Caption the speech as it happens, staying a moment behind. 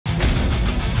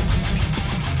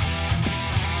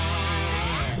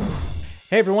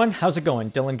Hey everyone, how's it going?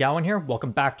 Dylan Gowan here.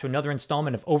 Welcome back to another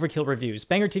installment of Overkill Reviews,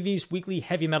 BangerTV's weekly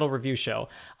heavy metal review show.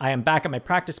 I am back at my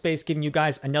practice space giving you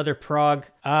guys another prog.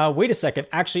 Wait a second.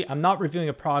 Actually, I'm not reviewing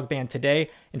a prog band today.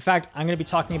 In fact, I'm going to be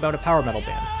talking about a power metal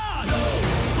band.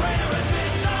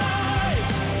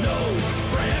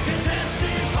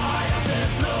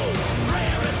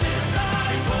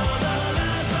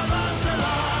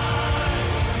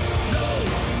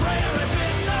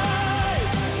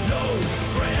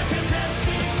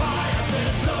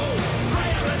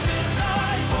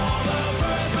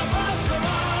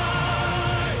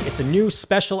 It's a new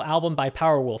special album by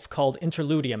Powerwolf called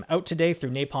Interludium, out today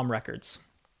through Napalm Records.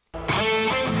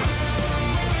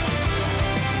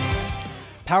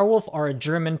 Powerwolf are a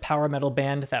German power metal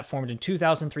band that formed in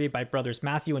 2003 by brothers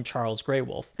Matthew and Charles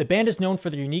Greywolf. The band is known for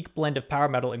their unique blend of power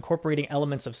metal incorporating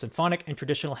elements of symphonic and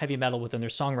traditional heavy metal within their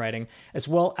songwriting, as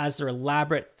well as their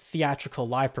elaborate theatrical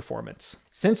live performance.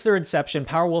 Since their inception,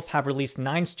 Powerwolf have released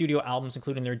 9 studio albums,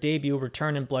 including their debut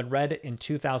Return in Blood Red in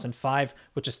 2005,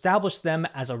 which established them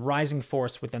as a rising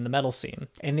force within the metal scene.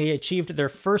 And they achieved their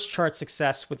first chart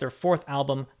success with their 4th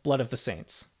album, Blood of the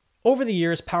Saints. Over the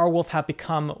years, Powerwolf have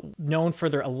become known for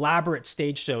their elaborate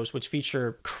stage shows, which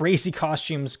feature crazy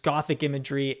costumes, gothic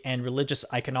imagery, and religious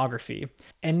iconography.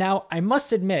 And now, I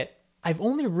must admit, I've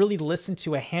only really listened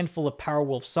to a handful of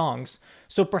Powerwolf songs,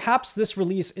 so perhaps this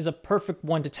release is a perfect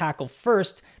one to tackle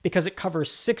first because it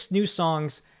covers 6 new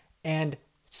songs and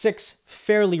 6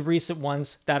 fairly recent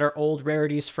ones that are old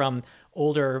rarities from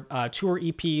older tour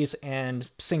EPs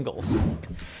and singles.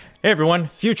 Hey everyone,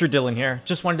 Future Dylan here.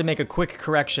 Just wanted to make a quick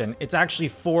correction. It's actually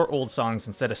 4 old songs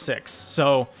instead of 6.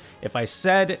 So if I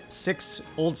said 6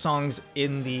 old songs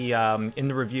in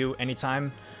the review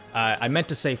anytime, I meant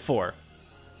to say 4.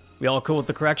 We all cool with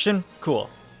the correction? Cool.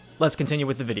 Let's continue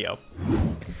with the video.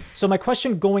 So my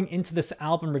question going into this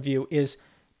album review is,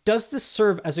 does this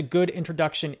serve as a good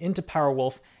introduction into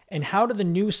Powerwolf, and how do the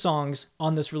new songs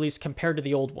on this release compare to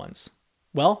the old ones?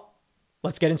 Well,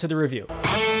 let's get into the review.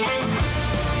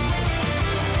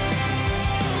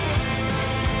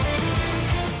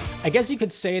 I guess you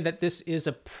could say that this is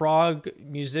a prog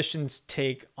musician's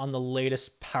take on the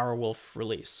latest Powerwolf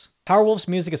release. Powerwolf's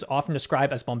music is often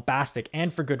described as bombastic,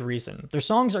 and for good reason. Their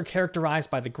songs are characterized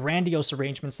by the grandiose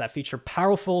arrangements that feature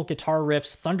powerful guitar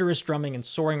riffs, thunderous drumming, and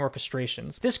soaring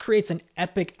orchestrations. This creates an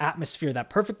epic atmosphere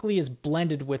that perfectly is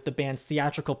blended with the band's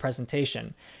theatrical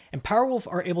presentation. And Powerwolf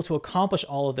are able to accomplish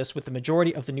all of this with the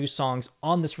majority of the new songs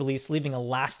on this release leaving a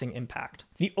lasting impact.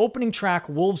 The opening track,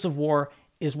 Wolves of War,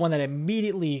 is one that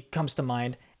immediately comes to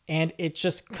mind, and it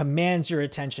just commands your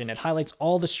attention. It highlights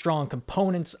all the strong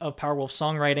components of Powerwolf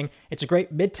songwriting. It's a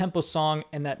great mid-tempo song,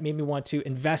 and that made me want to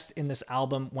invest in this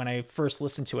album when I first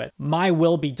listened to it. My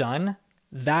Will Be Done,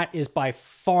 that is by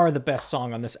far the best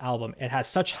song on this album. It has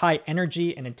such high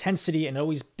energy and intensity, and it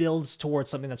always builds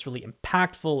towards something that's really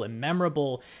impactful and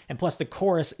memorable, and plus the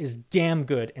chorus is damn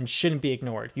good and shouldn't be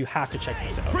ignored. You have to check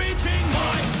this out. Preaching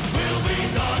my will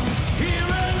be done here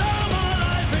and now.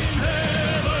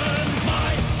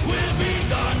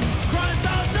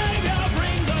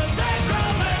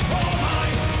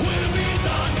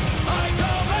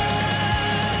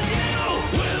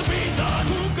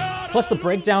 Plus, the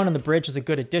breakdown in the bridge is a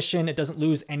good addition. It doesn't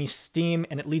lose any steam,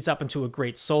 and it leads up into a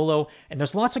great solo. And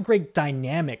there's lots of great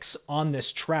dynamics on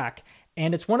this track.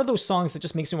 And it's one of those songs that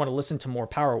just makes me want to listen to more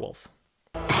Powerwolf.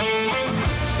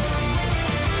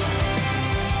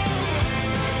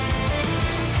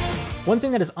 One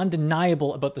thing that is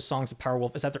undeniable about the songs of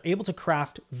Powerwolf is that they're able to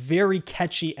craft very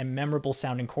catchy and memorable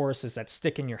sounding choruses that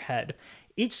stick in your head.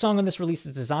 Each song on this release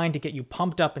is designed to get you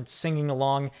pumped up and singing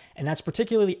along, and that's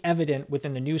particularly evident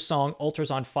within the new song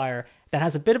Altars on Fire that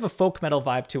has a bit of a folk metal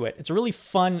vibe to it. It's a really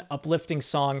fun, uplifting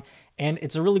song, and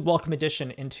it's a really welcome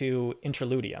addition into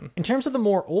Interludium. In terms of the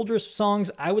more older songs,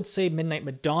 I would say Midnight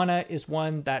Madonna is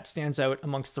one that stands out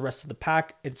amongst the rest of the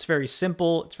pack. It's very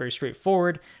simple, it's very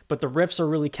straightforward, but the riffs are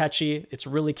really catchy. It's a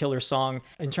really killer song.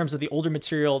 In terms of the older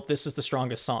material, this is the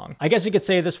strongest song. I guess you could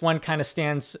say this one kind of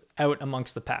stands out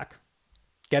amongst the pack.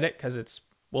 Get it? Because it's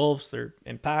wolves, they're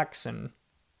in packs, and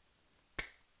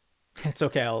it's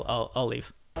okay, I'll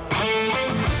leave.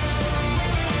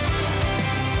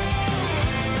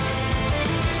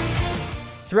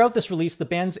 Throughout this release, the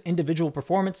band's individual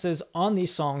performances on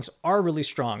these songs are really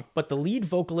strong, but the lead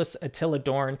vocalist, Attila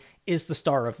Dorn, is the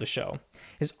star of the show.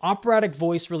 His operatic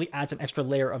voice really adds an extra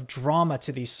layer of drama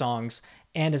to these songs,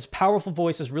 and his powerful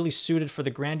voice is really suited for the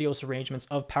grandiose arrangements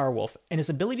of Powerwolf, and his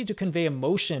ability to convey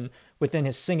emotion within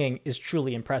his singing is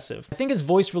truly impressive. I think his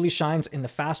voice really shines in the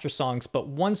faster songs, but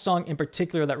one song in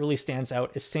particular that really stands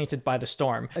out is Sainted by the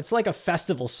Storm. It's like a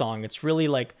festival song. It's really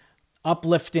like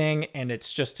uplifting and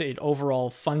it's just an overall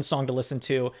fun song to listen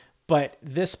to. But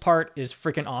this part is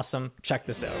freaking awesome. Check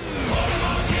this out.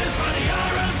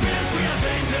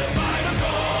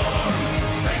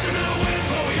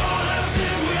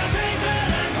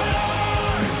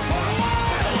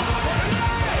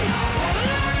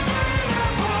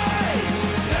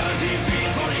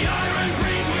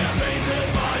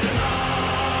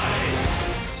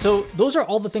 So those are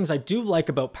all the things I do like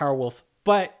about Powerwolf,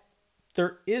 but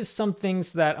there is some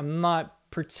things that I'm not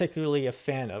particularly a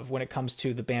fan of when it comes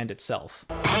to the band itself.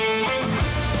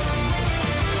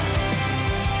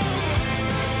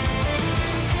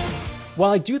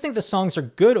 While I do think the songs are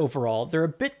good overall, they're a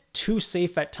bit too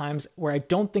safe at times where I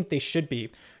don't think they should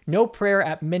be. No Prayer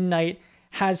at Midnight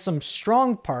has some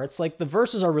strong parts, like the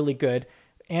verses are really good,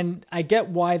 and I get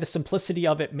why the simplicity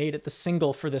of it made it the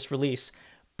single for this release.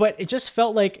 But it just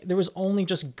felt like there was only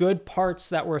just good parts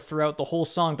that were throughout the whole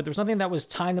song, but there was nothing that was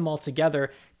tying them all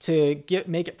together to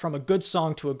make it from a good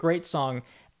song to a great song.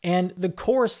 And the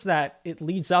chorus that it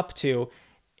leads up to,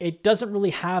 it doesn't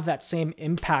really have that same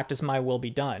impact as My Will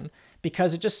Be Done,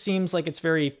 because it just seems like it's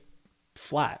very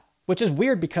flat, which is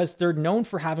weird because they're known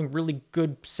for having really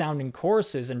good sounding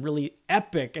choruses and really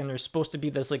epic, and there's supposed to be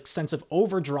this like sense of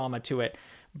over drama to it,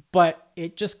 but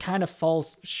it just kind of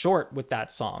falls short with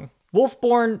that song.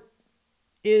 Wolfborn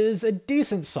is a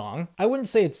decent song. I wouldn't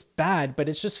say it's bad, but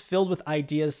it's just filled with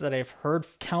ideas that I've heard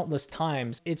countless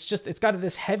times. It's got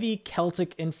this heavy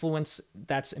Celtic influence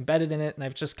that's embedded in it, and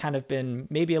I've just kind of been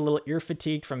maybe a little ear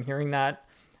fatigued from hearing that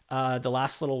the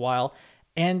last little while.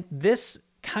 And this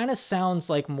kind of sounds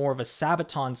like more of a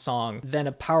Sabaton song than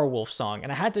a Powerwolf song,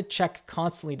 and I had to check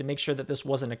constantly to make sure that this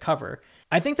wasn't a cover.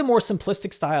 I think the more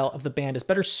simplistic style of the band is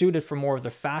better suited for more of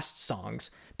their fast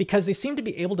songs because they seem to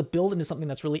be able to build into something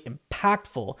that's really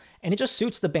impactful, and it just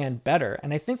suits the band better.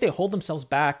 And I think they hold themselves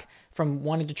back from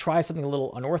wanting to try something a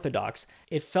little unorthodox.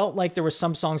 It felt like there were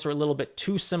some songs that were a little bit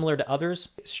too similar to others.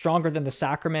 Stronger Than the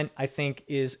Sacrament, I think,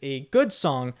 is a good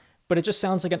song, but it just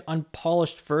sounds like an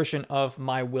unpolished version of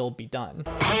My Will Be Done.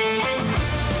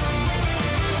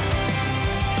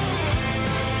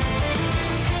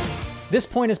 This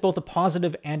point is both a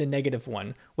positive and a negative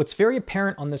one. What's very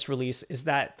apparent on this release is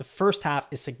that the first half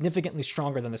is significantly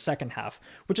stronger than the second half,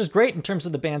 which is great in terms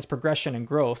of the band's progression and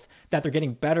growth, that they're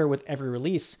getting better with every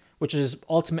release, which is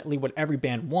ultimately what every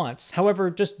band wants. However,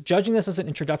 just judging this as an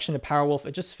introduction to Powerwolf,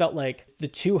 it just felt like the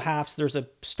two halves, there's a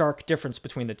stark difference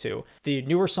between the two. The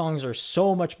newer songs are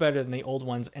so much better than the old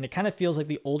ones, and it kind of feels like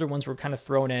the older ones were kind of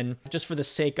thrown in just for the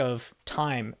sake of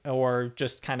time, or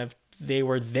just kind of they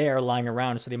were there lying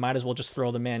around, so they might as well just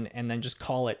throw them in and then just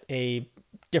call it a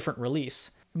different release.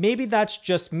 Maybe that's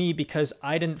just me because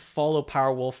I didn't follow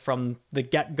Powerwolf from the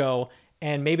get-go,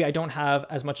 and maybe I don't have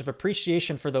as much of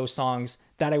appreciation for those songs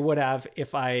that I would have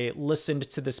if I listened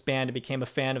to this band and became a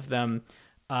fan of them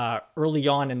early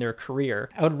on in their career.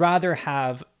 I would rather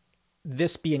have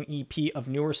this be an EP of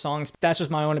newer songs. That's just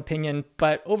my own opinion,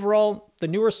 but overall, the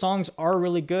newer songs are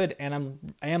really good, and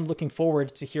I am looking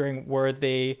forward to hearing where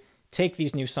they take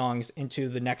these new songs into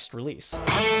the next release.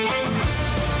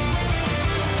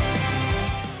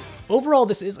 Overall,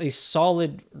 this is a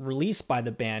solid release by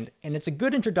the band, and it's a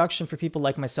good introduction for people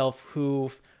like myself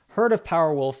who've heard of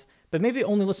Powerwolf, but maybe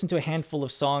only listened to a handful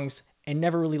of songs and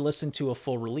never really listened to a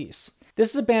full release.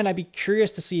 This is a band I'd be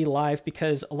curious to see live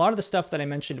because a lot of the stuff that I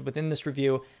mentioned within this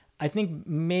review, I think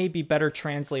may be better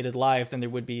translated live than there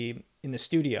would be in the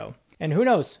studio. And who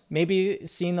knows, maybe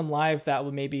seeing them live, that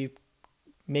would maybe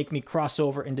make me cross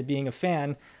over into being a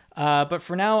fan. But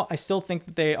for now, I still think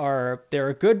that they're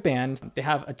a good band. They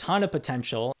have a ton of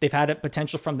potential. They've had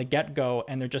potential from the get-go,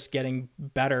 and they're just getting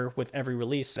better with every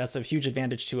release. That's a huge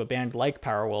advantage to a band like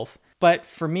Powerwolf. But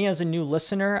for me as a new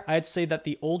listener, I'd say that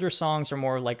the older songs are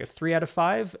more like a 3 out of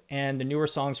 5, and the newer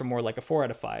songs are more like a 4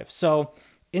 out of 5. So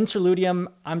Interludium,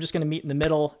 I'm just going to meet in the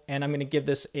middle, and I'm going to give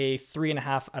this a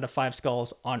 3.5 out of 5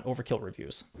 skulls on Overkill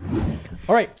Reviews.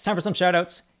 All right, it's time for some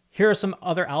shoutouts. Here are some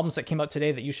other albums that came out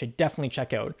today that you should definitely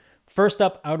check out. First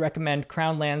up, I would recommend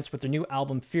Crownlands with their new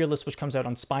album Fearless, which comes out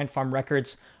on Spinefarm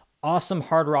Records. Awesome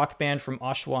hard rock band from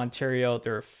Oshawa, Ontario.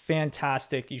 They're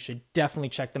fantastic. You should definitely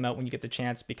check them out when you get the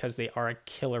chance because they are a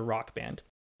killer rock band.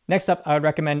 Next up, I would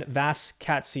recommend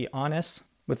Vass-Katsionis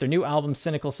with their new album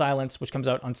Cynical Silence, which comes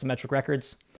out on Symmetric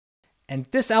Records. And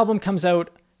this album comes out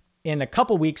in a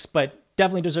couple weeks, but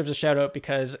definitely deserves a shout out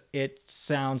because it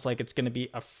sounds like it's going to be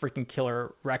a freaking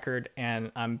killer record,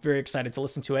 and I'm very excited to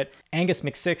listen to it. Angus,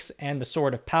 Mcsix, and The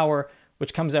Sword of Power,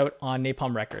 which comes out on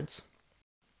Napalm Records.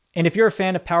 And if you're a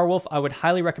fan of Powerwolf, I would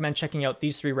highly recommend checking out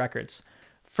these 3 records.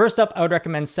 First up, I would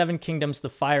recommend Seven Kingdoms, The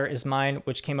Fire Is Mine,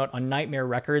 which came out on Nightmare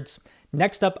Records.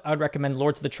 Next up, I would recommend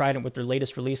Lords of the Trident with their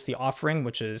latest release, The Offering,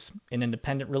 which is an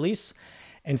independent release.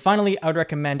 And finally, I would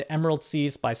recommend Emerald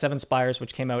Seas by Seven Spires,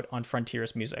 which came out on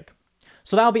Frontiers Music.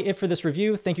 So that'll be it for this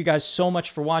review. Thank you guys so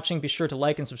much for watching. Be sure to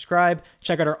like and subscribe.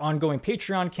 Check out our ongoing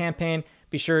Patreon campaign.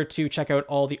 Be sure to check out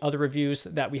all the other reviews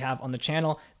that we have on the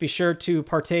channel. Be sure to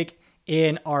partake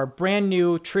in our brand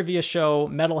new trivia show,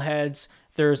 Metalheads.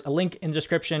 There's a link in the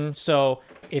description. So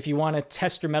if you want to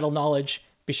test your metal knowledge,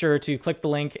 be sure to click the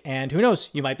link, and who knows,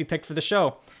 you might be picked for the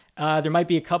show. There might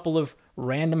be a couple of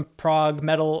random prog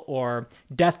metal or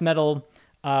death metal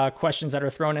questions that are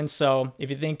thrown in. So if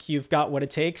you think you've got what it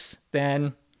takes,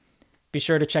 then be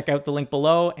sure to check out the link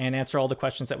below and answer all the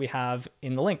questions that we have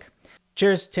in the link.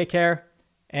 Cheers, take care,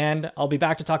 and I'll be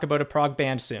back to talk about a prog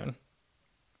band soon.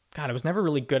 God, I was never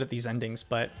really good at these endings,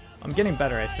 but I'm getting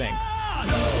better, I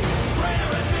think.